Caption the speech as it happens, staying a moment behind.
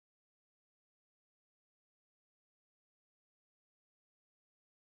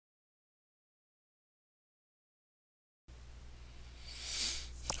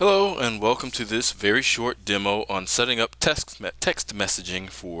Hello and welcome to this very short demo on setting up text messaging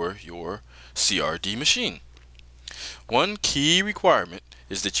for your CRD machine. One key requirement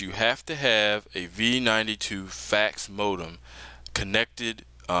is that you have to have a V92 fax modem connected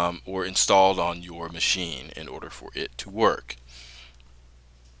or installed on your machine in order for it to work.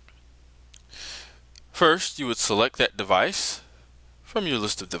 First, you would select that device from your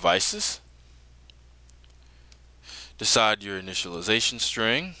list of devices. Decide your initialization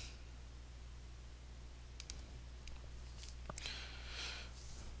string.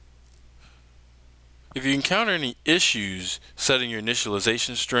 If you encounter any issues setting your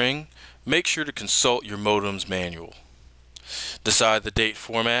initialization string, make sure to consult your modem's manual. Decide the date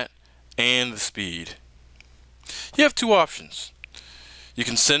format and the speed. You have two options. You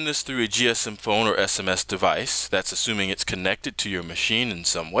can send this through a GSM phone or SMS device, that's assuming it's connected to your machine in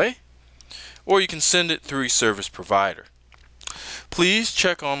some way, or you can send it through a service provider. Please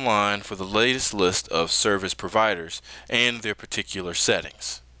check online for the latest list of service providers and their particular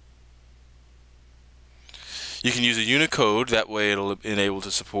settings. You can use a Unicode, that way it'll enable to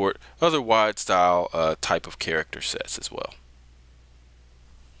support other wide style type of character sets as well.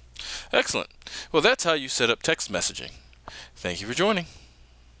 Excellent. Well, that's how you set up text messaging. Thank you for joining.